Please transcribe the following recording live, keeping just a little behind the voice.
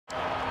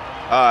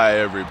Hi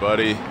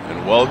everybody,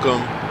 and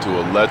welcome to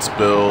a Let's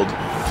Build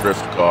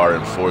Drift Car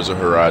in Forza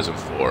Horizon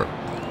 4.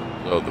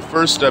 So the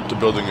first step to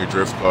building your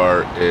drift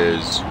car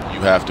is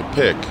you have to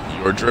pick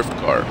your drift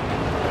car.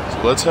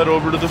 So let's head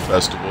over to the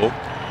festival,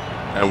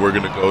 and we're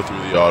going to go through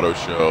the auto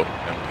show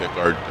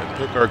and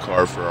pick our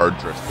car for our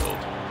drift build.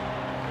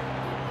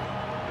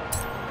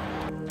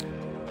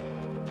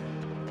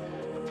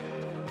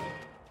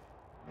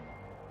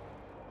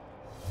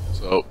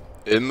 So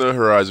in the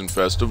Horizon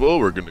Festival,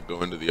 we're going to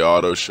go into the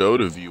auto show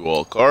to view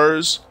all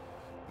cars.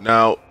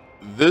 Now,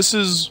 this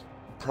is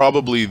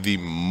probably the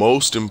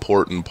most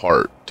important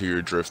part to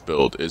your drift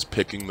build, is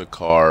picking the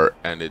car,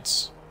 and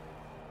it's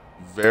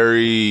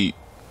very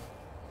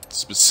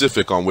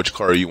specific on which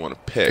car you want to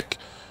pick.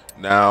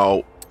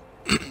 Now,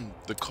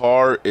 the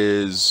car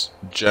is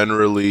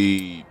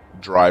generally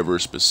driver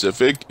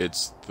specific.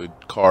 It's the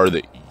car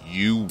that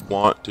you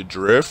want to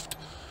drift.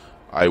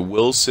 I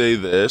will say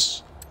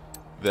this,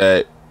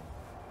 that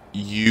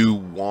you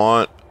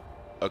want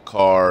a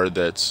car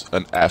that's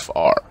an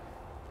FR.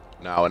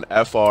 Now, an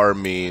FR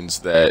means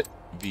that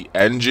the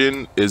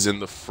engine is in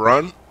the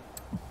front,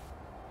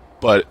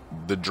 but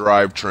the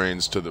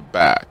drivetrain's to the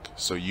back.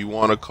 So you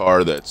want a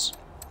car that's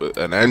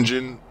an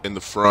engine in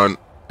the front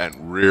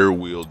and rear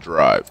wheel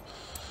drive.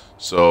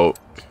 So,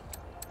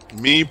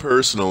 me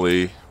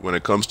personally, when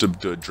it comes to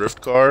the drift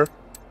car,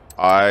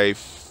 I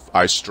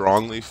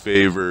strongly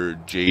favor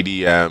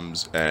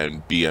JDMs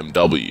and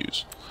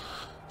BMWs.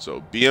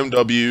 So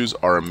BMWs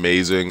are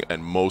amazing,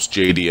 and most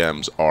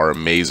JDMs are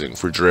amazing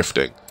for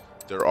drifting.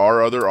 There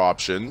are other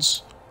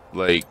options,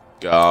 like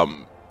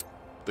the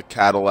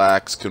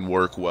Cadillacs can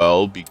work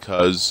well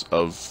because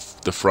of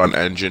the front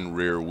engine,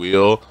 rear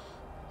wheel.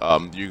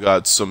 You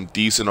got some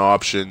decent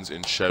options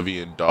in Chevy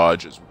and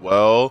Dodge as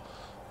well.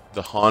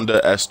 The Honda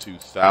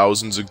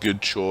S2000 is a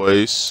good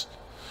choice.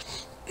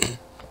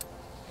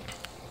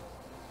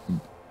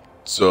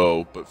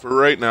 So, but for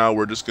right now,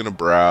 we're just going to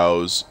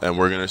browse, and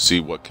we're going to see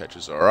what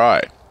catches our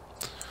eye.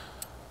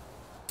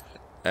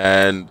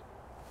 And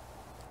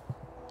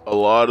a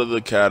lot of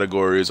the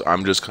categories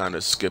I'm just kind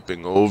of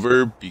skipping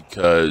over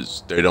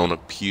because they don't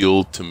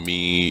appeal to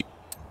me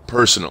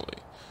personally.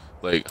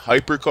 Like,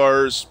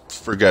 hypercars,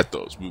 forget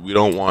those. We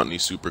don't want any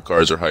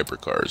supercars or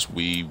hypercars.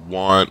 We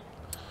want,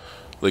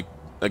 like,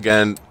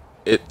 again,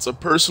 it's a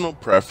personal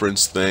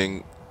preference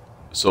thing.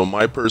 So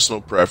my personal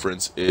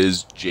preference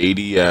is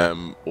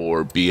JDM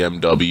or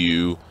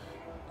BMW,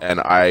 and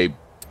I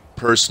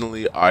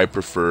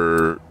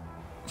prefer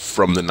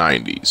from the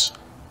 90s.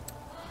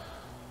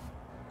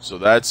 So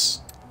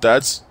that's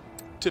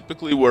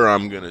typically where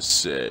I'm gonna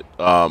sit.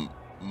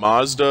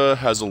 Mazda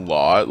has a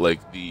lot,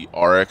 like the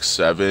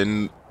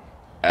RX-7,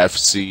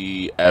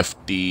 FC,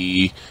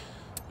 FD.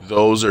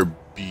 Those are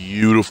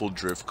beautiful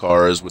drift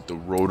cars with the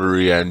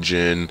rotary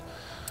engine.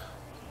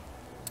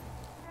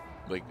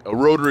 Like, a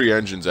rotary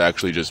engine's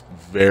actually just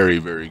very,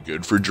 very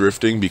good for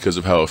drifting because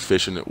of how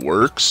efficient it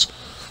works.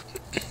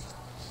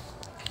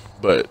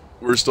 But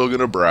we're still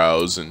gonna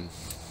browse, and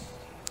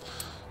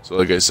so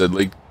like I said,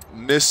 like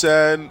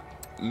Nissans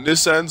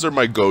are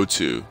my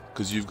go-to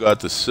because you've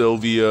got the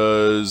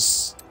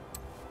Silvias,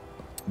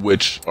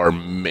 which are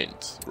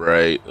mint,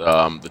 right?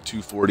 The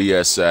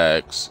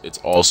 240SX, it's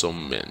also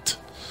mint.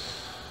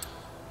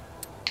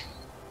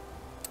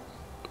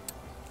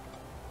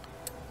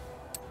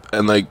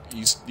 And like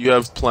you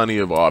have plenty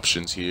of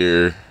options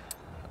here.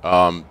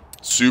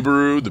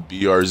 Subaru, the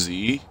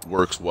BRZ,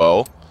 works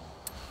well.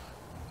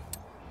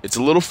 It's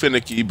a little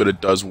finicky, but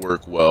it does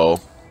work well.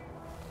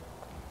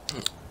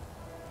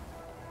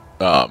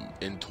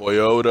 In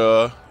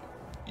Toyota,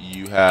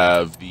 you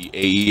have the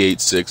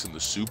AE86 and the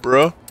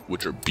Supra,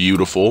 which are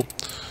beautiful.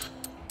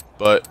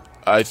 But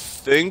I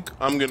think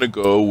I'm gonna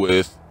go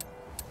with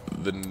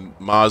the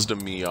Mazda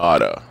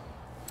Miata.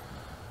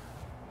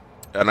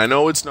 And I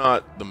know it's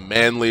not the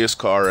manliest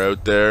car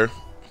out there,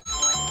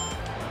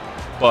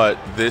 but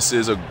this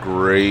is a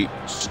great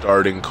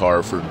starting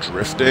car for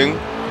drifting.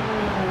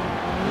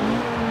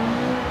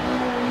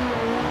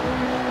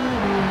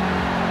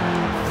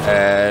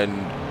 And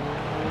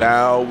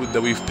now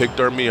that we've picked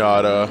our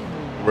Miata,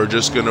 we're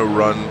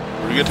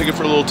gonna take it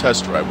for a little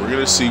test drive. We're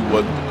gonna see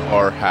what the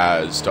car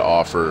has to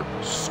offer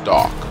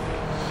stock.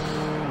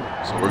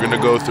 So we're gonna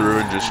go through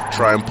and just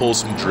try and pull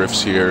some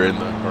drifts here in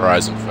the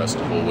Horizon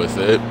Festival with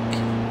it.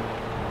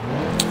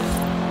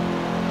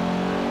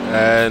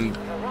 And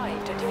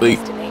like,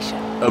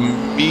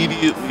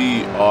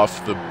 immediately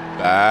off the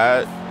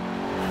bat,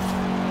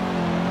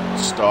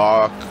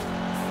 stock,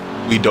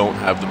 we don't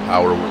have the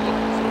power we're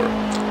looking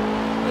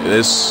for.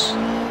 This,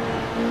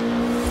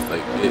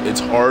 like, it's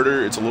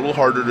harder. It's a little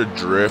harder to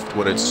drift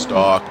when it's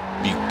stock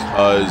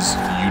because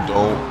you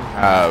don't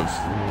have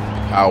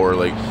the power.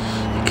 Like,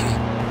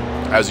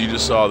 as you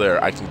just saw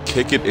there, I can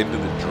kick it into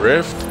the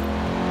drift,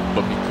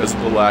 but because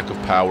of the lack of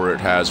power it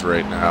has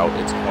right now,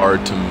 it's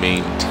hard to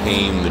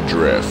maintain the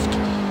drift.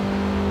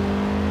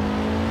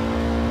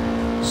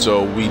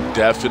 So we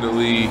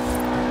definitely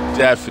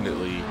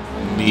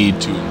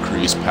need to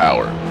increase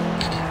power.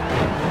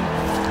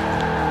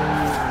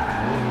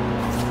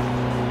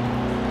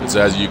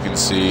 Because as you can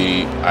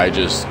see,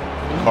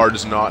 the car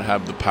does not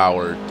have the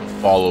power to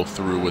follow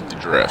through with the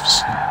drifts.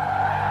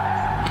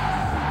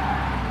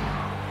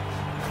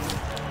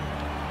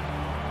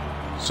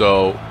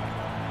 So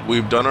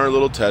we've done our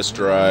little test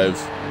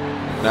drive.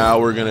 Now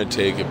we're going to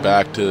take it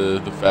back to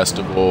the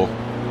festival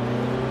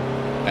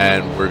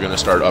and we're going to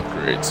start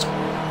upgrades.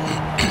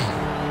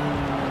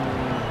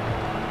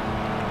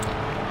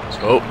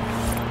 So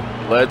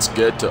let's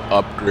get to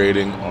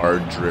upgrading our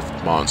drift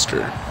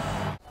monster.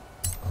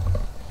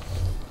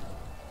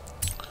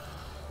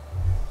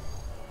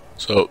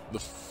 So the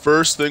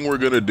first thing we're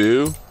going to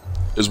do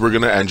is we're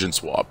going to engine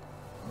swap.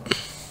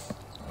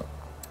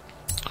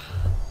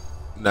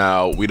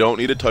 Now, we don't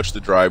need to touch the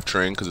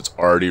drivetrain because it's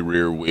already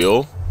rear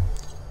wheel.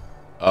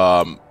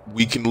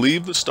 We can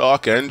leave the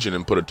stock engine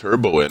and put a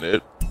turbo in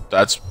it.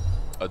 That's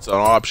an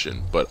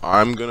option, but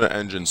I'm going to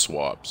engine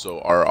swap.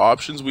 So our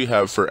options we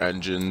have for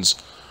engines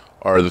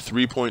are the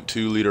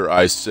 3.2 liter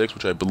i6,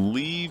 which I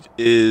believe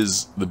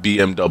is the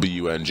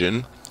BMW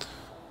engine.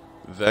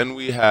 Then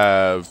we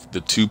have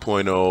the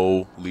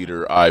 2.0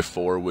 liter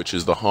i4, which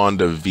is the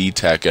Honda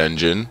VTEC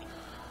engine,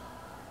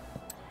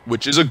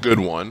 which is a good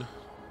one.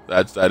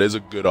 That is a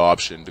good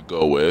option to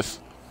go with.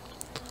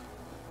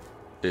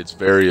 It's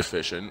very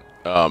efficient.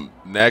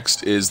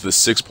 Next is the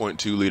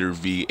 6.2 liter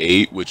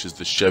V8, which is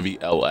the Chevy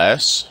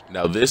LS.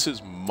 Now this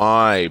is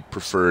my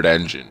preferred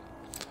engine.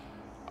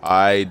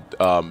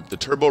 The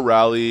Turbo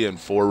Rally and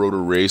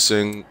 4-rotor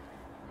racing,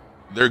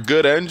 they're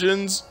good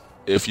engines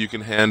if you can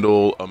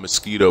handle a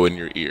mosquito in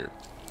your ear.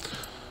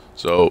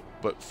 So,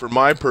 but for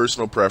my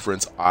personal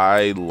preference,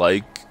 I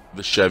like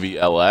the Chevy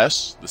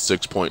LS, the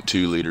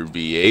 6.2 liter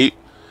V8.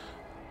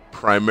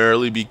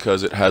 Primarily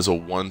because it has a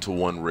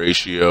 1-to-1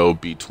 ratio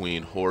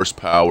between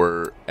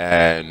horsepower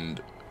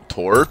and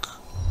torque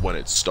when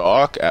it's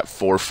stock at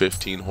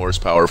 415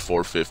 horsepower,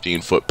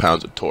 415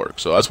 foot-pounds of torque.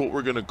 So that's what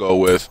we're going to go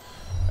with,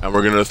 and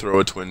we're going to throw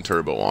a twin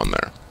turbo on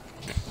there.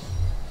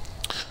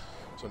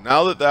 So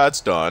now that that's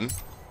done,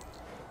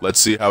 let's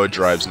see how it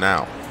drives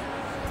now.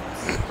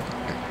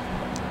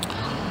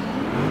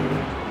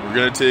 We're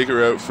going to take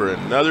her out for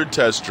another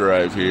test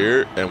drive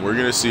here, and we're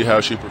going to see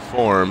how she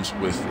performs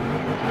with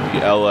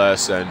the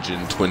LS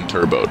engine twin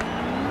turboed.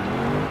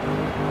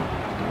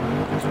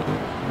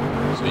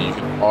 So you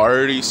can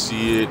already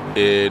see it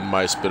in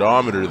my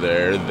speedometer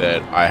there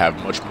that I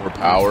have much more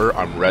power.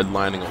 I'm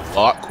redlining a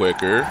lot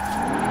quicker.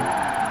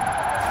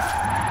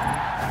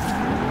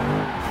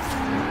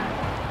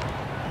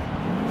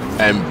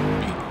 And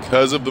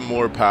because of the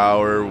more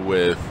power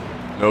with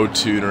no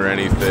tune or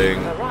anything,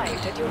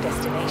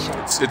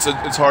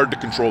 it's hard to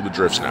control the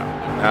drifts now.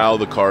 Now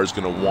the car is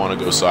going to want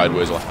to go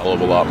sideways a hell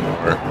of a lot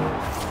more.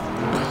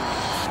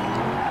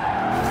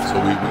 So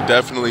we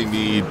definitely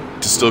need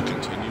to still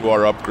continue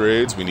our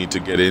upgrades. We need to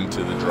get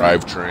into the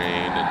drivetrain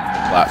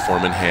and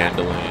platform and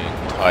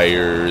handling,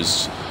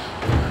 tires,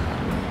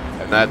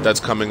 and that's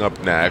coming up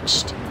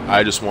next.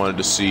 I just wanted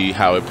to see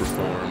how it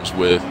performs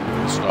with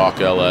stock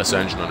LS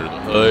engine under the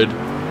hood,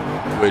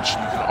 which you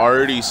can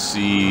already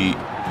see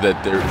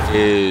that there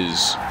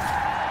is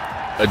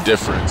a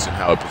difference in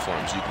how it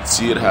performs. You can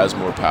see it has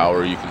more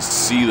power. You can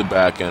see the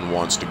back end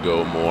wants to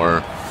go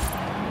more.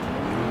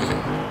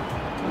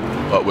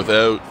 But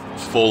without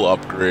full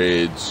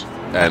upgrades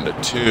and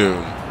a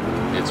tune,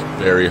 it's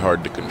very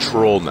hard to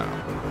control now.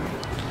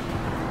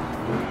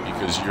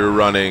 Because you're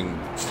running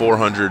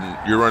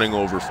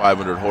over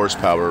 500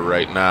 horsepower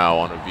right now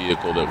on a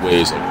vehicle that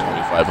weighs like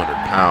 2,500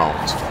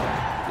 pounds.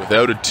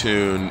 Without a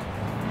tune,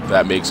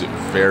 that makes it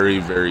very,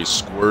 very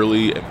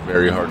squirrely and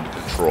very hard to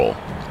control.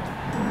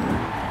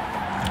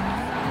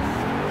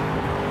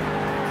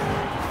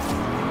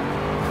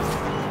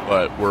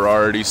 But we're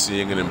already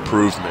seeing an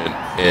improvement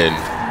in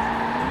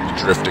the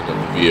drifting of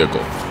the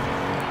vehicle.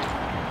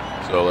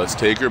 So let's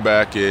take her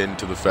back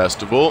into the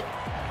festival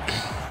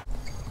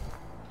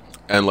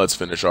and let's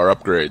finish our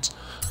upgrades.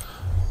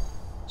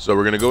 So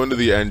we're going to go into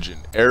the engine.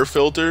 Air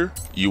filter,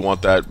 you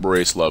want that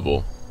race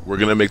level. We're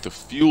going to make the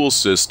fuel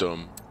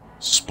system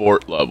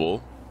sport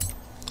level.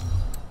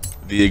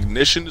 The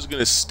ignition is going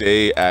to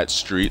stay at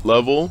street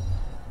level,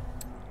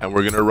 and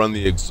we're going to run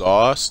the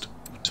exhaust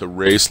to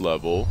race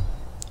level.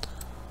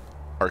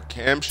 Our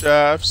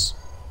camshafts,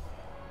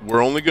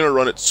 we're only going to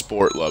run it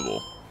sport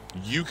level.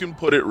 You can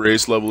put it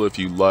race level if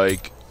you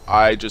like.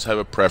 I just have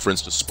a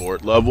preference to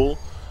sport level.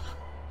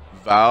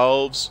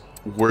 Valves,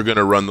 we're going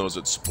to run those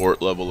at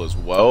sport level as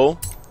well.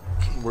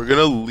 We're going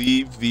to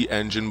leave the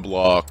engine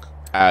block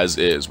as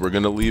is. We're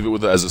going to leave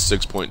it as a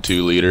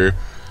 6.2 liter.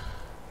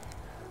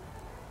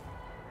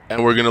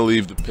 And we're going to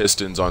leave the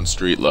pistons on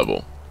street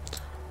level.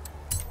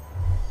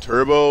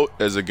 Turbo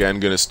is again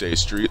going to stay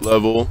street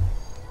level.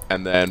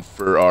 And then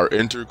for our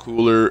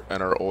intercooler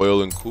and our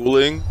oil and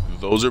cooling,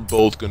 those are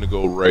both going to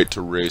go right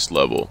to race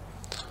level.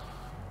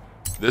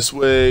 This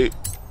way,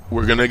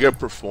 we're going to get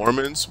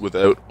performance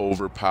without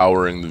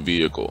overpowering the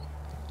vehicle.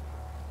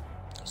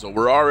 So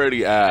we're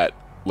already at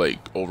like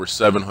over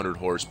 700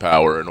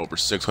 horsepower and over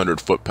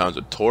 600 foot-pounds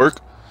of torque,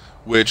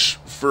 which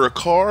for a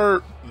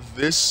car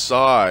this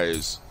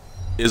size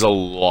is a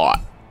lot.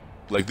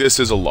 Like, this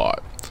is a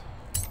lot.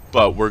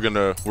 But we're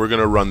gonna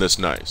run this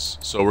nice.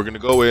 So we're gonna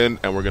go in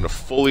and we're gonna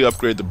fully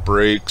upgrade the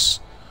brakes.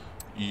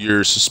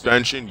 Your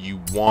suspension, you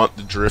want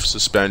the drift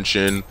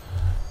suspension.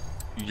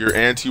 Your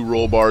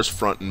anti-roll bars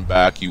front and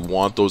back, you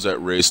want those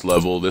at race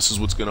level. This is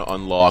what's gonna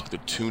unlock the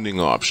tuning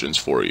options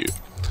for you.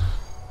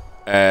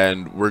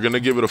 And we're gonna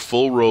give it a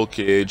full roll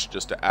cage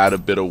just to add a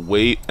bit of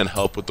weight and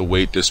help with the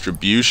weight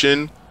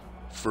distribution.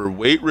 For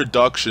weight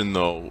reduction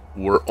though,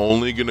 we're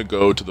only gonna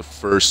go to the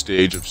first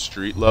stage of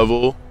street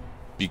level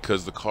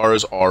because the car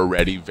is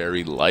already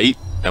very light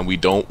and we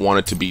don't want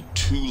it to be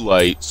too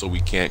light so we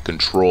can't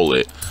control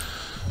it.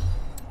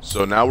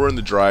 So now we're in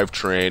the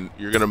drivetrain.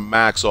 You're gonna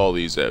max all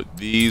these out.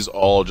 These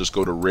all just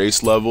go to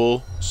race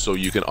level so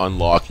you can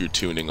unlock your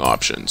tuning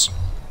options.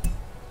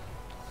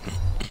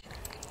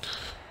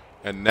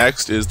 And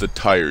next is the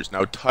tires.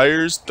 Now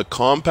tires, the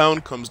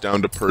compound comes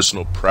down to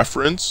personal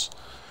preference.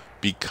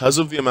 Because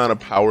of the amount of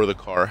power the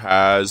car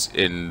has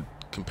in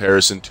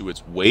comparison to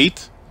its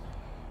weight,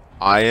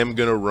 I am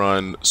going to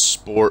run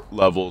sport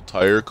level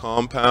tire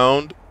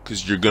compound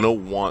because you're going to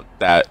want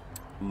that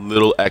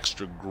little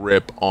extra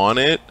grip on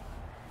it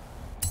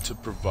to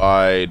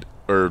provide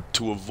or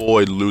to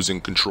avoid losing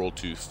control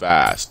too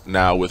fast.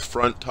 Now with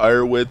front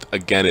tire width,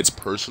 again, it's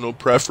personal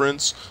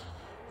preference.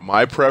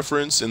 My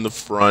preference in the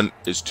front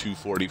is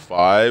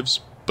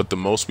 245s, but the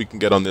most we can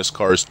get on this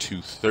car is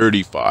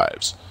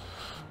 235s.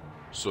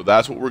 So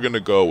that's what we're going to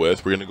go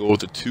with. We're going to go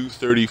with the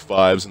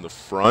 235s in the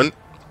front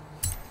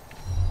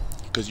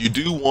because you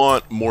do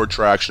want more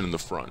traction in the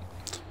front.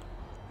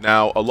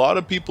 Now, a lot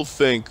of people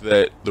think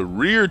that the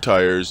rear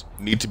tires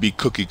need to be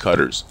cookie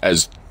cutters,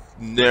 as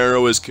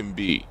narrow as can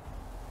be.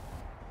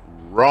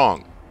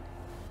 Wrong.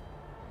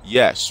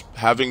 Yes,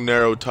 having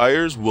narrow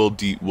tires will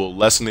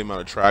lessen the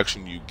amount of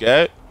traction you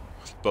get,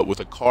 but with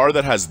a car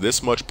that has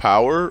this much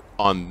power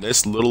on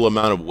this little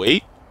amount of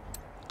weight,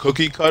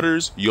 cookie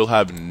cutters, you'll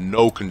have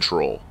no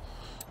control.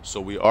 So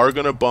we are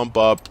going to bump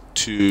up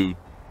to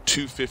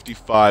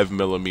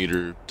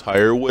 255mm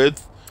tire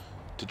width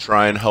to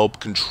try and help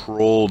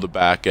control the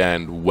back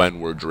end when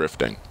we're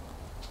drifting.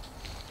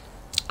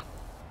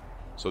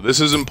 So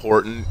this is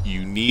important.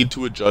 You need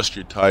to adjust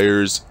your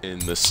tires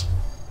in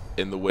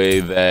the way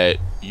that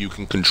you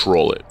can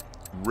control it.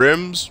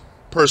 Rims,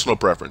 personal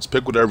preference.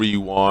 Pick whatever you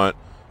want.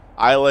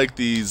 I like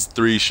these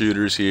 3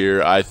 shooters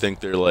here. I think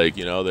they're like,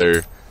 you know,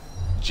 they're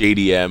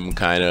JDM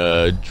kind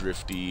of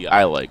drifty.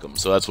 I like them.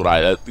 So that's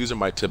what these are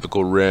my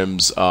typical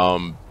rims.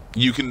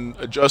 You can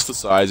adjust the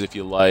size if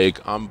you like.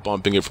 I'm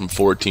bumping it from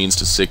 14s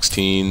to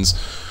 16s,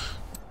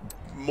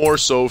 more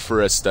so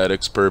for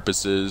aesthetics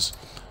purposes.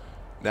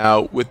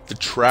 Now, with the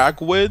track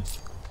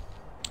width,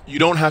 you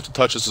don't have to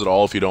touch this at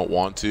all if you don't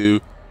want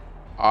to.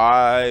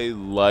 I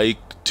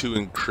like to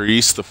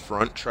increase the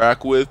front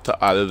track width to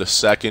either the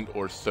 2nd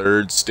or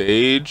 3rd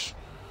stage,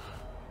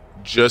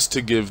 just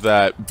to give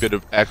that bit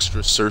of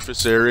extra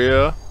surface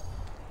area.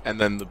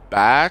 And then the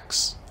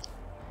backs,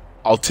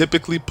 I'll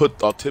typically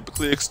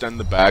extend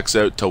the backs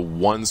out to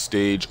 1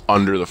 stage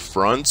under the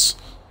fronts,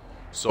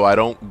 so I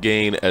don't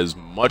gain as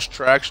much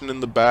traction in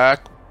the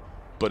back,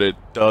 but it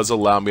does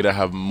allow me to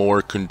have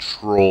more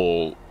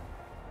control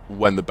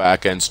when the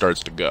back end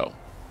starts to go.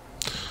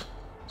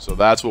 So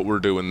that's what we're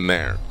doing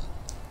there.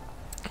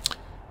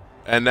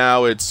 And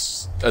now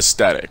it's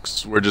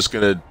aesthetics. We're just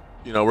gonna,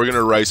 you know, we're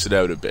gonna rice it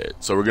out a bit.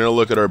 So we're gonna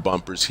look at our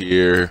bumpers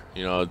here.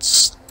 You know,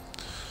 this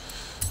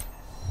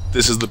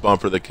is the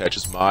bumper that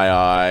catches my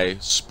eye.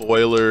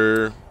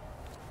 Spoiler,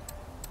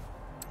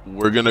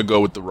 we're gonna go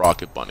with the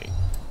Rocket Bunny.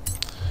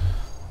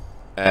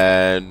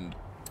 And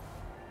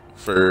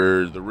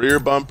for the rear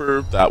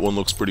bumper, that one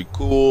looks pretty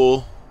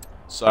cool.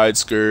 Side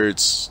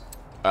skirts,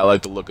 I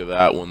like the look of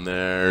that one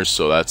there,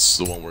 so that's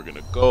the one we're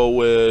gonna go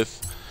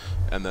with.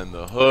 And then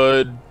the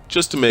hood,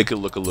 just to make it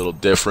look a little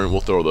different, we'll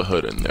throw the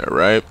hood in there,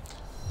 right?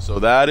 So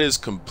that is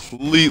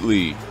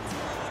completely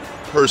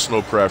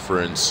personal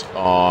preference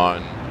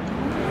on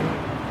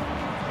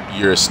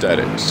your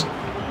aesthetics.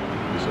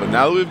 So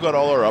now that we've got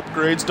all our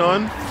upgrades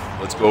done,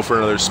 let's go for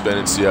another spin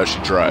and see how she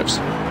drives.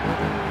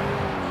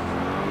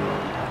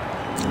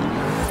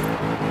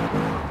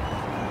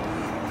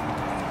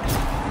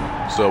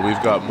 So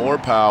we've got more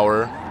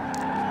power,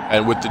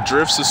 and with the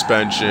drift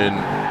suspension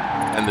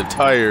and the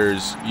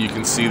tires, you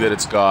can see that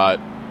it's got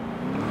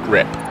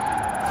grip.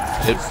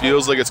 It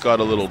feels like it's got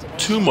a little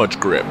too much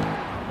grip,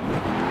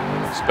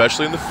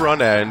 especially in the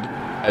front end.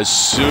 As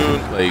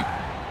soon,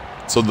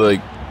 so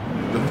the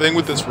thing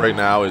with this right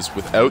now is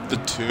without the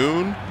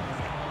tune,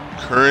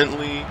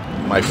 currently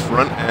my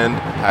front end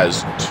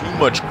has too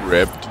much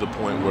grip to the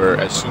point where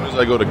as soon as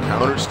I go to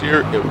counter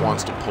steer, it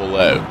wants to pull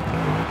out.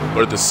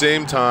 But at the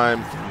same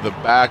time, the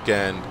back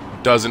end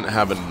doesn't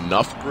have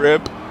enough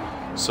grip.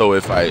 So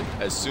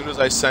as soon as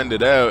I send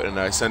it out and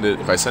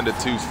if I send it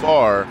too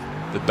far,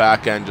 the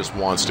back end just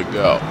wants to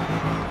go.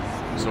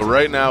 So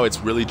right now it's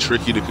really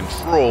tricky to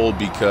control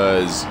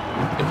because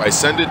if I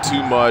send it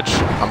too much,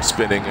 I'm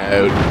spinning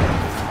out.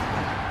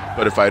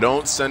 But if I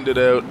don't send it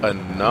out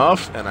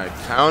enough and I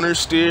counter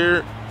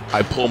steer,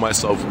 I pull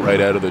myself right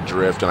out of the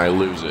drift and I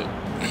lose it.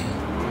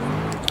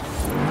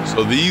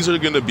 So these are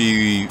going to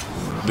be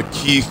the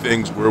key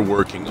things we're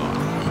working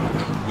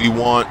on. We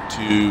want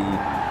to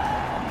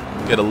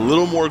get a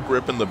little more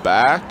grip in the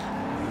back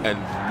and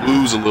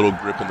lose a little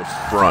grip in the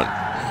front.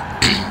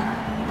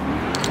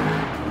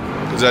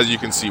 Because as you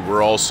can see,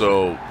 we're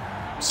also,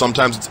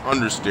 sometimes it's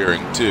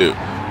understeering too.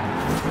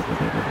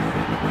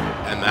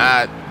 And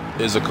that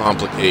is a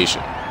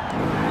complication.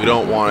 We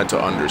don't want it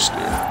to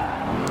understeer.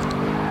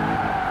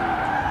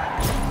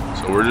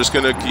 So we're just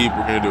gonna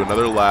we're gonna do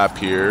another lap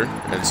here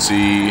and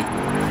see,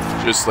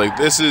 just like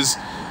this is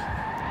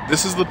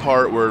the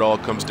part where it all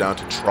comes down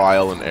to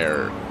trial and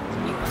error.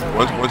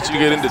 Once you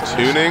get into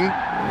tuning,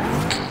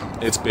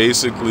 it's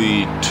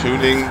basically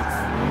tuning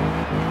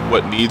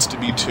what needs to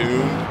be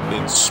tuned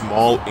in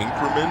small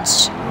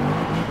increments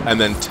and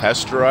then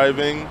test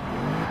driving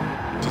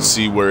to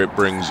see where it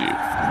brings you.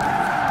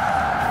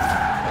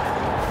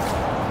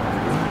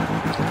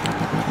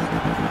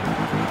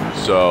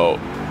 So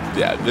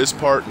yeah, this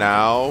part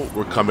now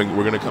we're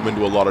gonna come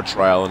into a lot of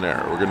trial and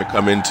error. We're gonna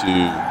come into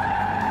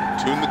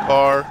tune the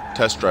car,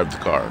 test drive the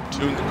car,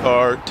 tune the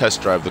car,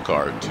 test drive the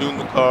car, tune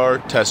the car,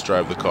 test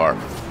drive the car.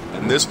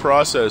 And this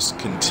process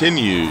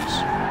continues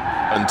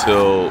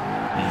until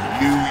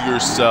you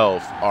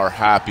yourself are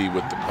happy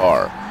with the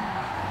car.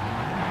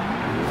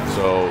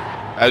 So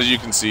as you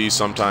can see,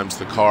 sometimes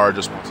the car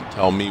just wants to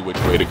tell me which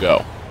way to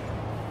go.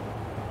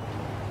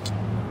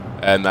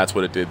 And that's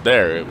what it did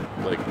there.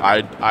 Like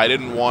I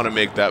didn't want to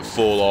make that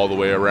full all the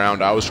way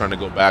around. I was trying to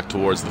go back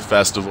towards the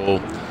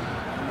festival.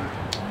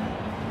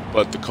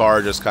 But the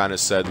car just kind of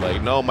said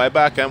like, no, my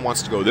back end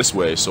wants to go this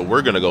way, so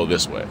we're going to go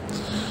this way.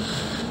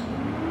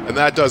 And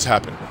that does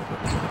happen.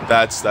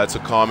 That's a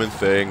common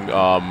thing.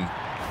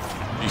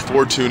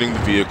 Before tuning the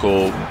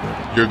vehicle,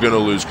 you're going to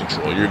lose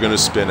control. You're going to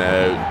spin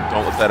out.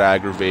 Don't let that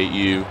aggravate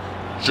you.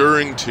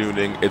 During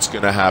tuning, it's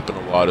going to happen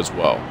a lot as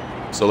well.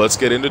 So let's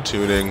get into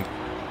tuning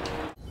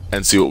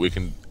and see what we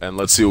can, and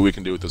let's see what we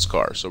can do with this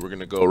car. So we're going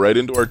to go right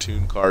into our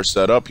tune car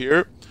setup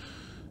here.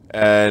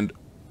 And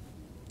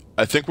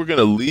I think we're going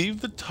to leave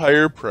the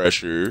tire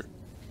pressure,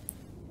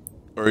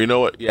 or you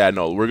know what? Yeah,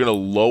 no, we're going to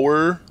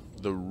lower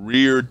the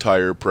rear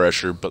tire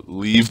pressure, but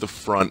leave the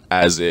front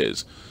as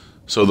is.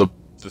 So the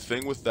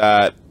thing with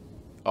that,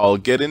 I'll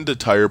get into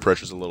tire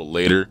pressures a little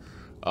later.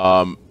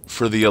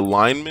 For the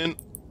alignment,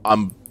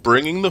 I'm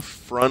bringing the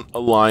front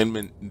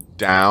alignment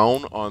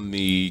down on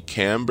the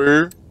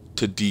camber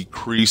to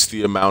decrease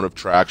the amount of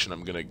traction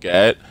I'm going to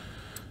get.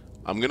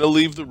 I'm going to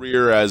leave the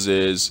rear as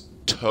is.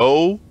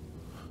 Toe,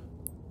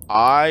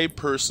 I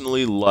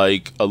personally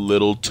like a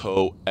little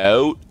toe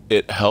out.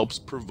 It helps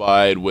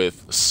provide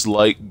with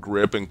slight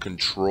grip and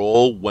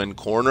control when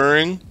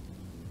cornering.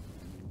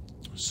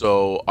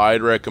 So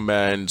I'd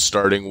recommend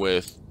starting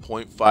with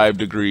 0.5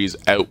 degrees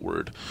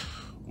outward.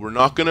 We're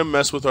not going to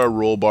mess with our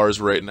roll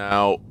bars right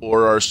now,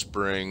 or our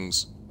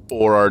springs,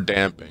 or our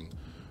damping.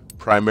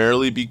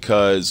 Primarily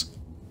because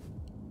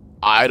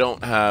I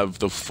don't have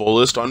the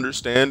fullest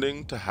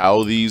understanding to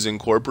how these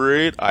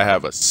incorporate. I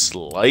have a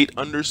slight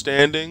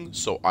understanding,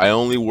 so I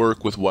only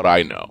work with what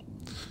I know.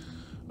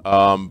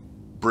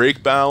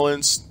 Brake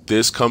balance,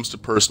 this comes to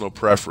personal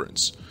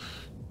preference.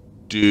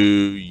 Do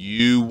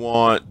you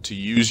want to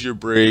use your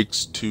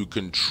brakes to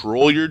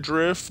control your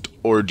drift,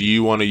 or do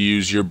you want to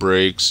use your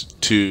brakes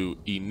to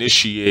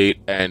initiate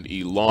and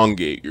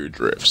elongate your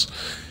drifts?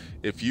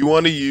 If you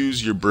want to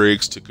use your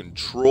brakes to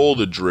control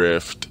the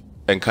drift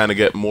and kind of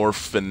get more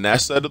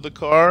finesse out of the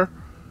car,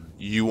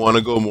 you want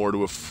to go more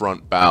to a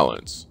front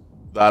balance.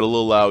 That'll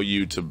allow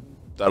you to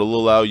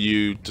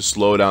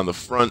slow down the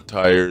front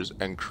tires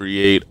and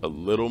create a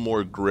little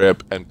more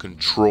grip and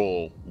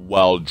control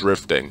while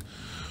drifting.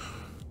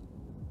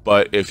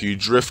 But if you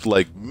drift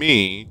like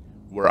me,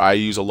 where I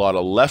use a lot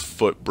of left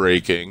foot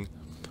braking,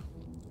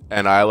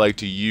 and I like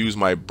to use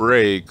my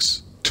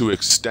brakes to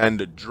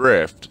extend a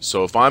drift.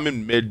 So if I'm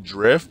in mid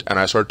drift and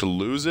I start to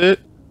lose it,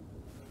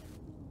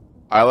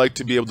 I like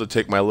to be able to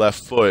take my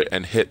left foot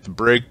and hit the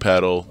brake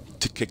pedal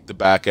to kick the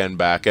back end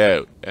back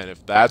out. And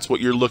if that's what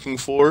you're looking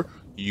for,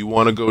 you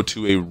want to go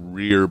to a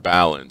rear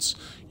balance.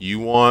 You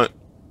want,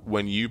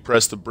 when you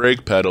press the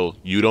brake pedal,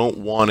 you don't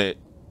want it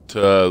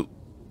to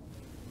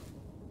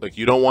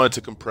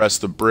compress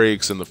the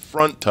brakes in the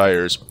front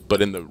tires,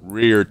 but in the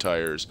rear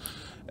tires.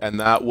 And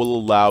that will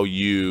allow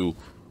you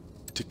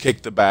to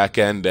kick the back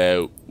end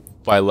out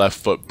by left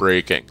foot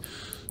braking.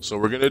 So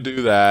we're going to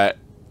do that,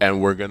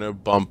 and we're going to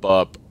bump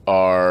up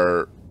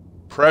our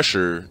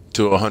pressure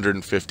to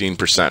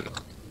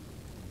 115%.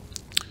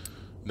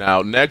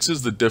 Now, next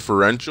is the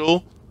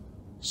differential.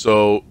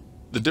 So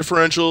the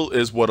differential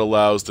is what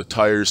allows the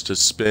tires to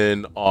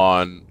spin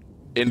on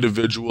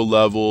individual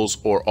levels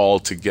or all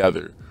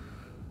together.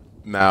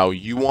 Now,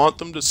 you want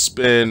them to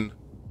spin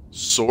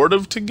sort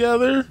of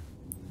together,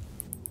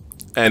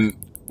 and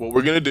what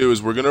we're going to do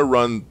is we're going to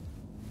run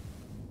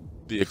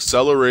the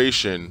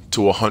acceleration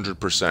to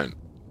 100%.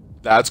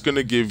 That's going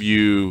to give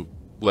you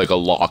like a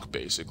lock,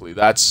 basically.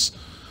 That's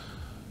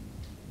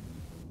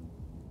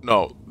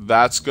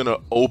going to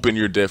open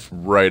your diff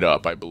right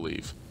up, I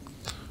believe.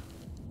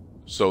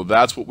 So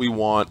that's what we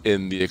want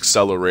in the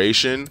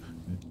acceleration.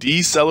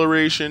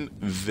 Deceleration,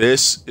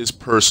 this is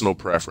personal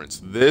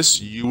preference. This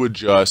you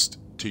adjust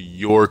to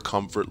your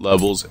comfort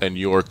levels and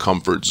your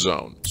comfort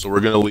zone. So we're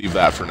going to leave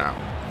that for now.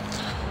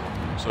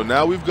 So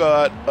now we've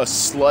got a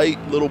slight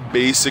little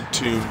basic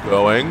tune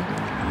going.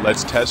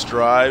 Let's test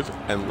drive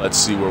and let's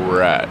see where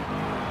we're at.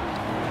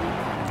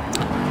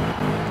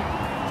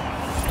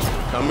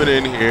 Coming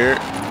in here.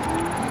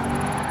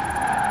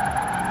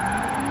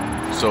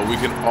 So we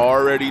can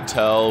already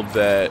tell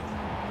that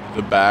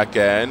the back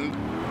end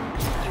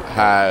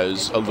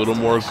has a little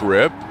more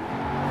grip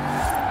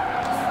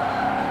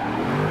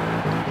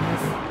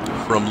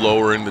from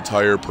lowering the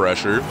tire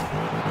pressure.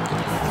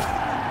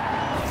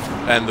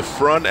 And the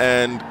front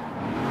end,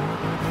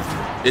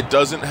 it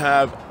doesn't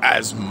have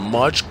as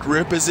much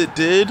grip as it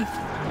did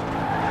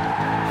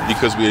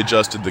because we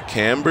adjusted the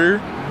camber,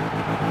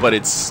 but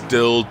it's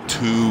still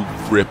too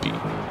grippy.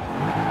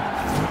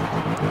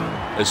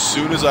 As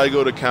soon as I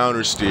go to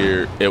counter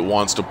steer, it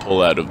wants to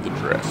pull out of the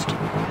drift.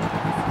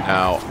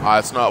 Now,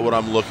 that's not what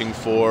I'm looking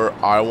for.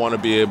 I want to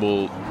be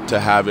able to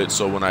have it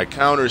so when I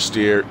counter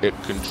steer, it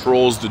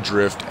controls the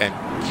drift and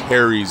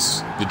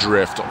carries the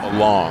drift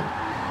along.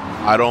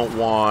 I don't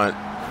want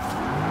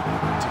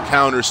to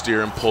counter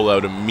steer and pull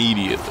out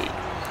immediately.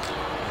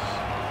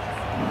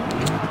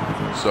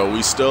 So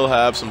we still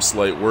have some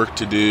slight work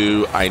to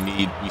do.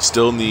 We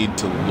still need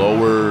to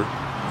lower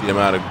the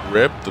amount of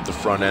grip that the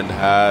front end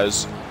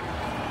has.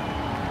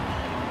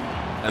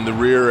 And the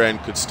rear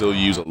end could still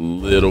use a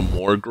little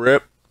more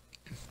grip.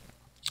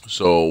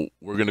 So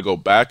we're going to go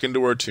back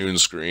into our tune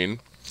screen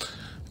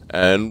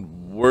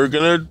and we're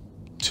going to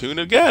tune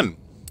again.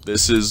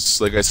 This is,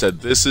 like I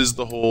said, this is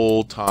the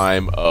whole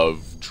time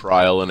of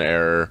trial and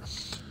error.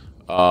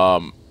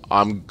 So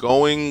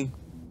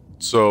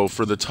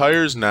for the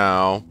tires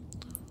now,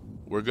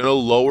 we're going to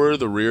lower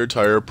the rear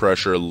tire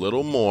pressure a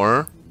little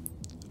more,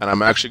 and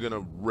I'm actually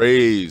going to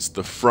raise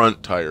the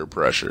front tire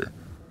pressure.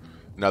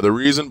 Now, the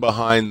reason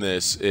behind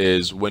this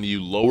is when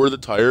you lower the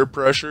tire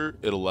pressure,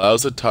 it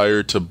allows the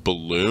tire to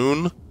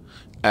balloon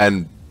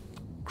and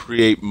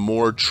create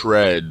more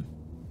tread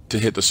to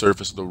hit the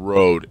surface of the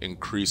road,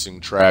 increasing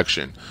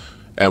traction.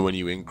 And when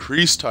you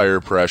increase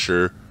tire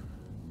pressure,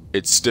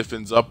 it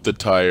stiffens up the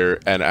tire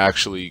and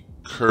actually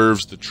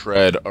curves the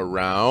tread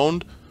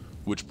around,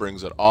 which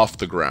brings it off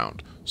the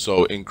ground.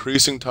 So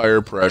increasing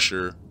tire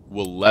pressure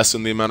will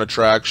lessen the amount of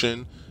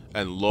traction,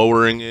 and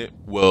lowering it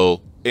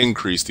will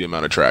increase the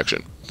amount of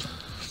traction.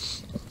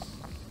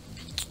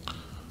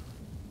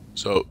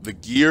 So the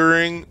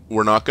gearing,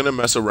 we're not going to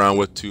mess around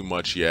with too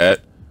much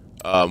yet.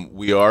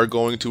 We are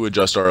going to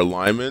adjust our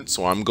alignment,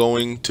 so I'm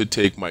going to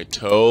take my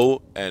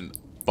toe and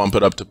bump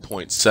it up to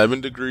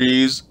 0.7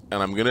 degrees,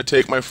 and I'm going to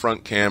take my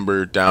front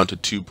camber down to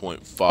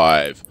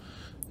 2.5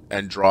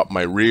 and drop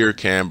my rear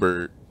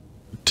camber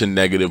to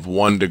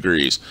 -1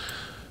 degrees.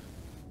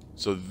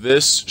 So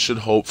this should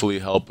hopefully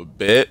help a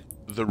bit.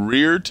 The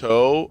rear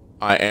toe,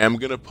 I am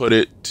going to put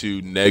it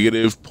to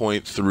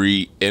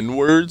 -0.3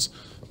 inwards.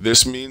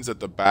 This means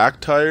that the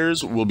back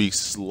tires will be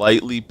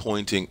slightly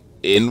pointing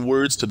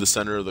inwards to the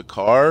center of the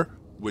car,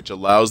 which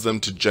allows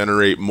them to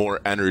generate more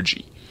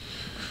energy.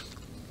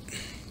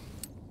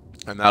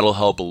 And that'll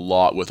help a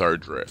lot with our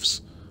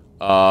drifts.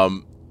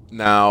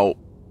 Now,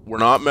 we're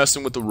not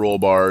messing with the roll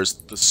bars.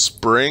 The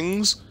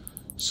springs,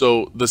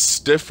 so the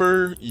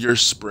stiffer your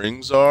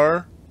springs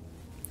are,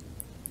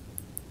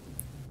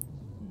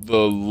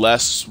 the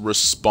less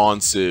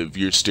responsive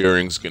your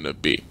steering's going to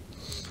be.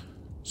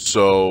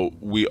 So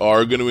we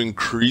are going to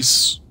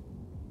increase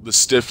the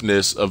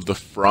stiffness of the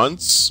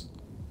fronts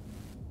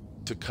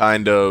to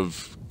kind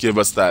of give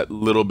us that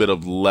little bit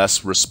of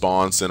less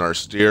response in our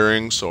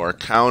steering, so our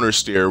counter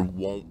steer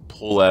won't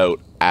pull out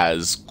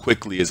as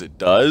quickly as it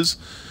does.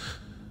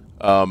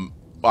 I'm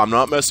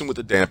not messing with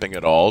the damping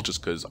at all,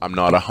 just because I'm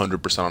not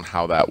 100% on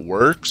how that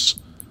works.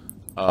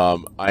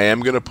 I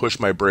am going to push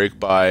my brake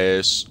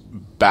bias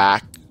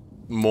back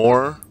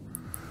more,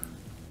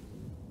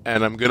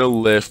 and I'm going to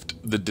lift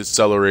the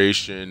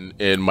deceleration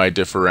in my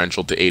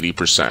differential to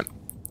 80%,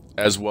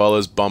 as well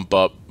as bump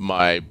up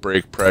my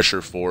brake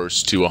pressure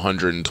force to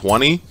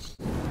 120.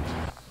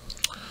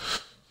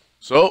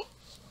 So,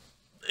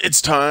 it's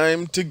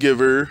time to give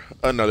her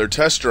another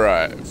test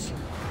drive.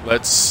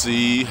 Let's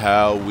see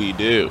how we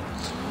do.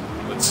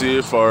 Let's see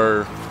if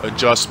our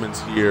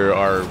adjustments here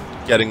are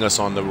getting us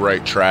on the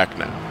right track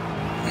now.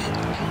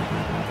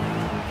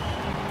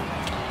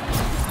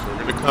 So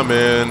we're going to come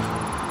in.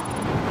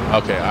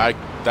 Okay,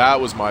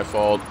 that was my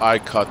fault. I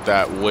cut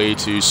that way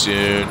too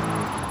soon.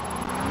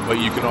 But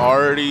you can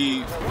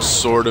already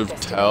sort of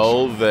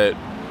tell that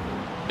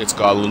it's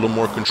got a little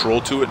more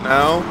control to it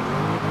now.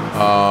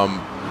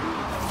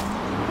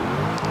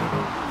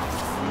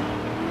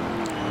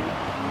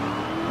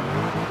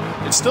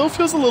 It still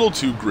feels a little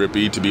too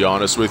grippy, to be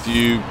honest with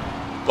you,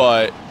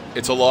 but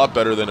it's a lot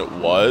better than it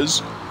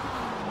was.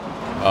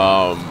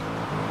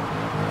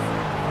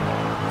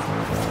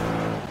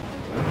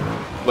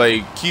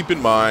 Like, keep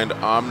in mind,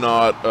 I'm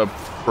not a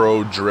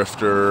pro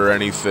drifter or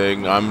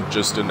anything. I'm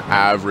just an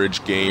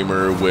average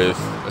gamer with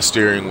a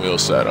steering wheel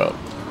setup.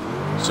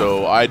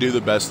 So I do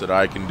the best that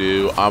I can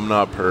do. I'm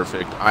not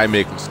perfect. I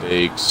make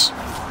mistakes.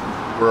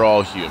 We're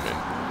all human.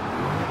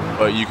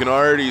 But you can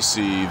already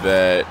see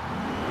that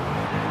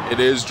it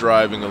is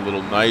driving a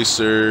little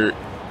nicer.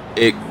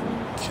 It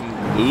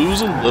can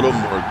lose a little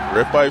more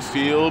grip, I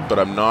feel, but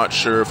I'm not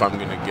sure if I'm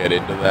going to get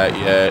into that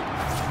yet.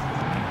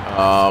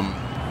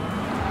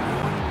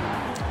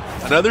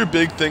 Another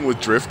big thing with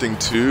drifting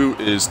too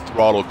is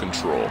throttle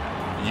control.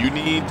 You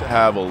need to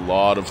have a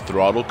lot of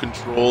throttle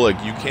control.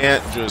 Like, you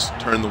can't just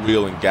turn the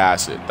wheel and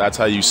gas it. That's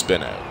how you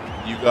spin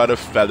out. You gotta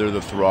feather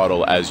the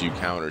throttle as you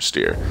counter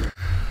steer.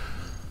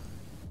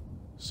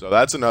 So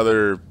that's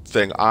another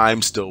thing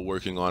I'm still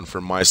working on for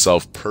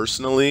myself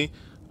personally.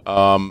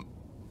 So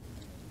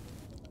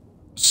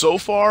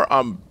far,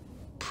 I'm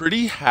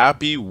pretty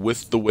happy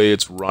with the way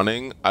it's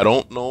running. I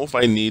don't know if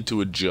I need to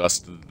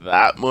adjust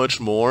that much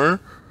more.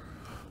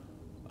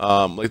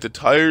 Like, the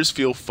tires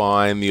feel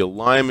fine, the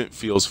alignment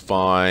feels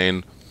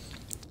fine.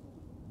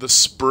 The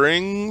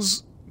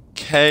springs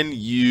can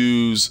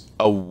use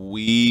a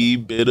wee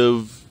bit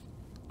of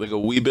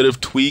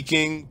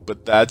tweaking,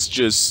 but that's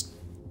just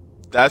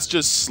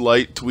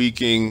slight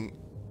tweaking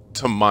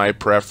to my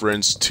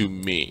preference, to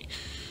me,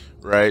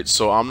 right?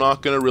 So I'm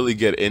not gonna really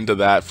get into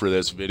that for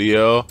this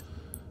video.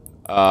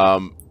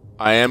 I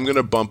am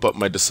gonna bump up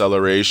my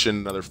deceleration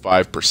another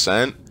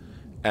 5%,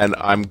 and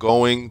I'm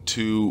going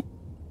to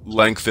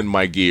lengthen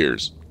my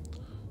gears.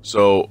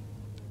 So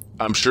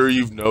I'm sure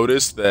you've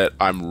noticed that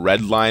I'm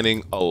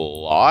redlining a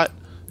lot,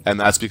 and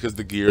that's because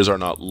the gears are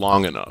not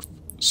long enough.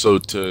 So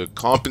to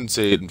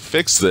compensate and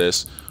fix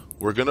this,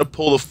 we're gonna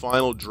pull the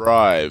final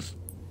drive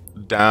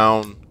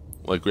down.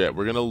 Like, yeah,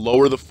 we're gonna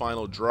lower the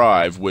final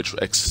drive, which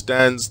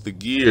extends the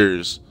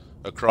gears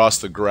across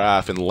the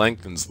graph and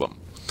lengthens them,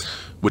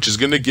 which is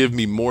gonna give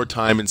me more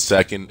time in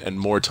second and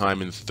more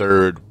time in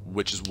third,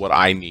 which is what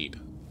I need.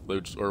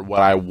 Or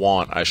what I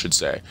want, I should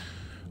say.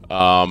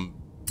 Like,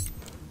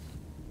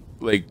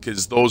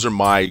 because those are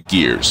my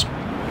gears.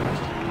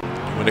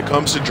 When it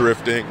comes to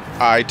drifting,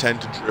 I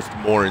tend to drift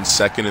more in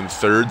second and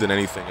third than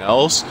anything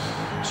else.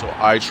 So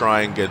I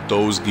try and get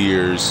those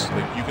gears.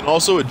 Like, you can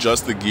also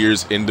adjust the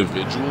gears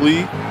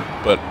individually,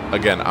 but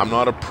again, I'm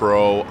not a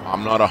pro.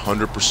 I'm not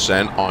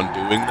 100% on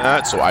doing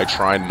that, so I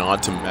try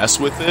not to mess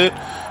with it.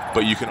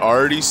 But you can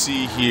already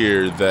see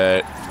here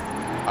that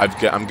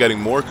I'm getting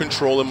more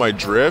control in my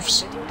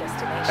drifts.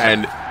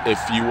 And if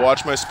you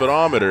watch my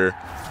speedometer,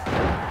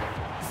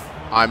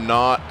 I'm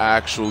not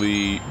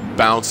actually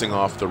bouncing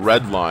off the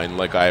red line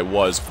like I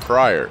was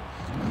prior.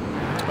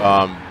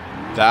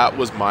 That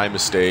was my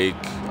mistake.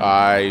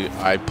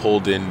 I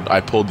pulled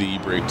the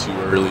e-brake too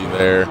early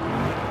there.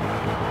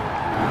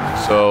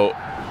 So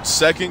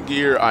second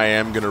gear, I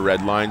am gonna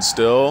redline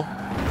still,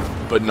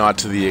 but not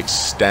to the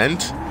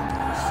extent.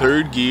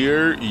 Third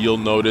gear, you'll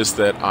notice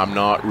that I'm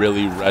not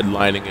really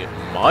redlining it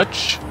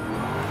much.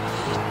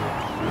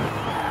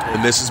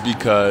 And this is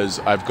because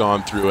I've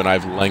gone through and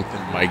I've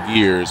lengthened my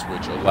gears,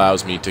 which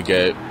allows me to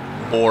get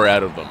more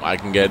out of them. I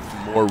can get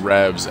more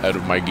revs out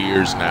of my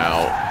gears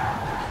now,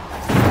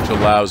 which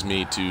allows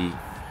me to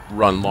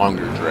run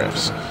longer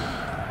drifts.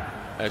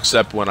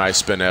 Except when I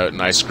spin out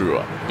and I screw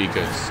up.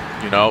 Because,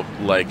 you know,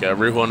 like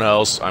everyone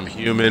else, I'm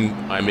human,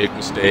 I make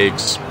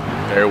mistakes,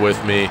 bear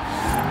with me.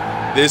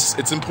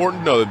 It's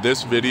important to know that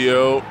this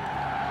video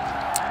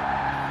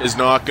is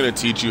not going to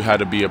teach you how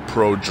to be a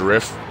pro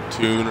drift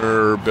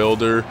tuner or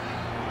builder.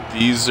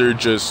 These are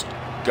just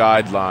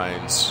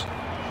guidelines,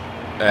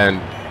 and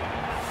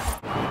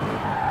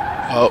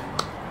well,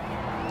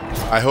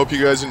 I hope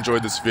you guys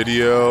enjoyed this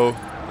video.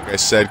 Like I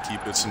said,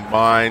 keep this in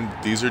mind.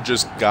 These are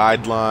just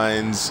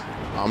guidelines.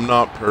 I'm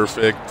not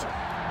perfect.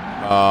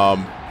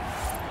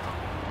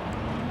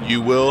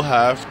 You will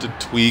have to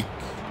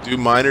do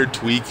minor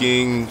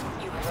tweaking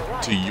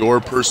to your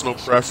personal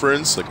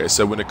preference. Like I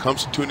said, when it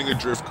comes to tuning a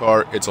drift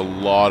car, it's a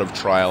lot of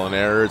trial and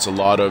error. It's a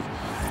lot of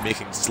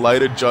making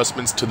slight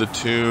adjustments to the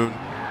tune,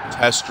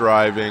 test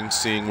driving,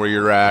 seeing where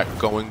you're at,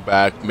 going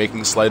back,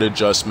 making slight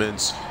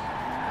adjustments,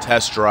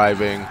 test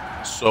driving,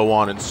 so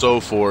on and so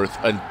forth,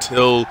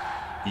 until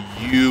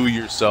you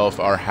yourself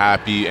are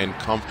happy and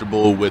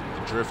comfortable with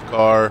the drift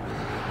car.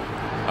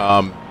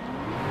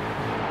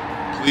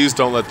 Please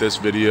don't let this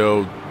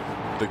video,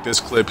 like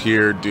this clip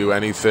here, do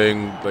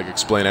anything, like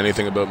explain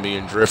anything about me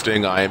and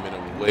drifting. I am in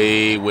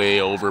a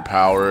way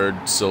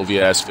overpowered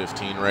Sylvia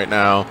S15 right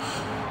now.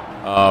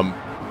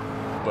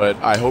 But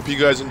I hope you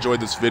guys enjoyed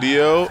this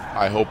video.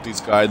 I hope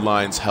these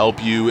guidelines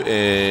help you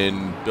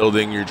in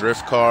building your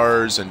drift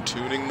cars and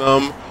tuning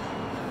them.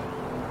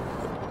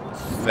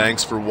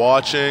 Thanks for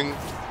watching.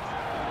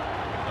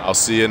 I'll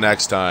see you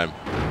next time.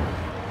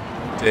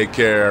 Take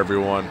care,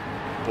 everyone.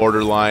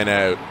 Borderline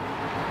out.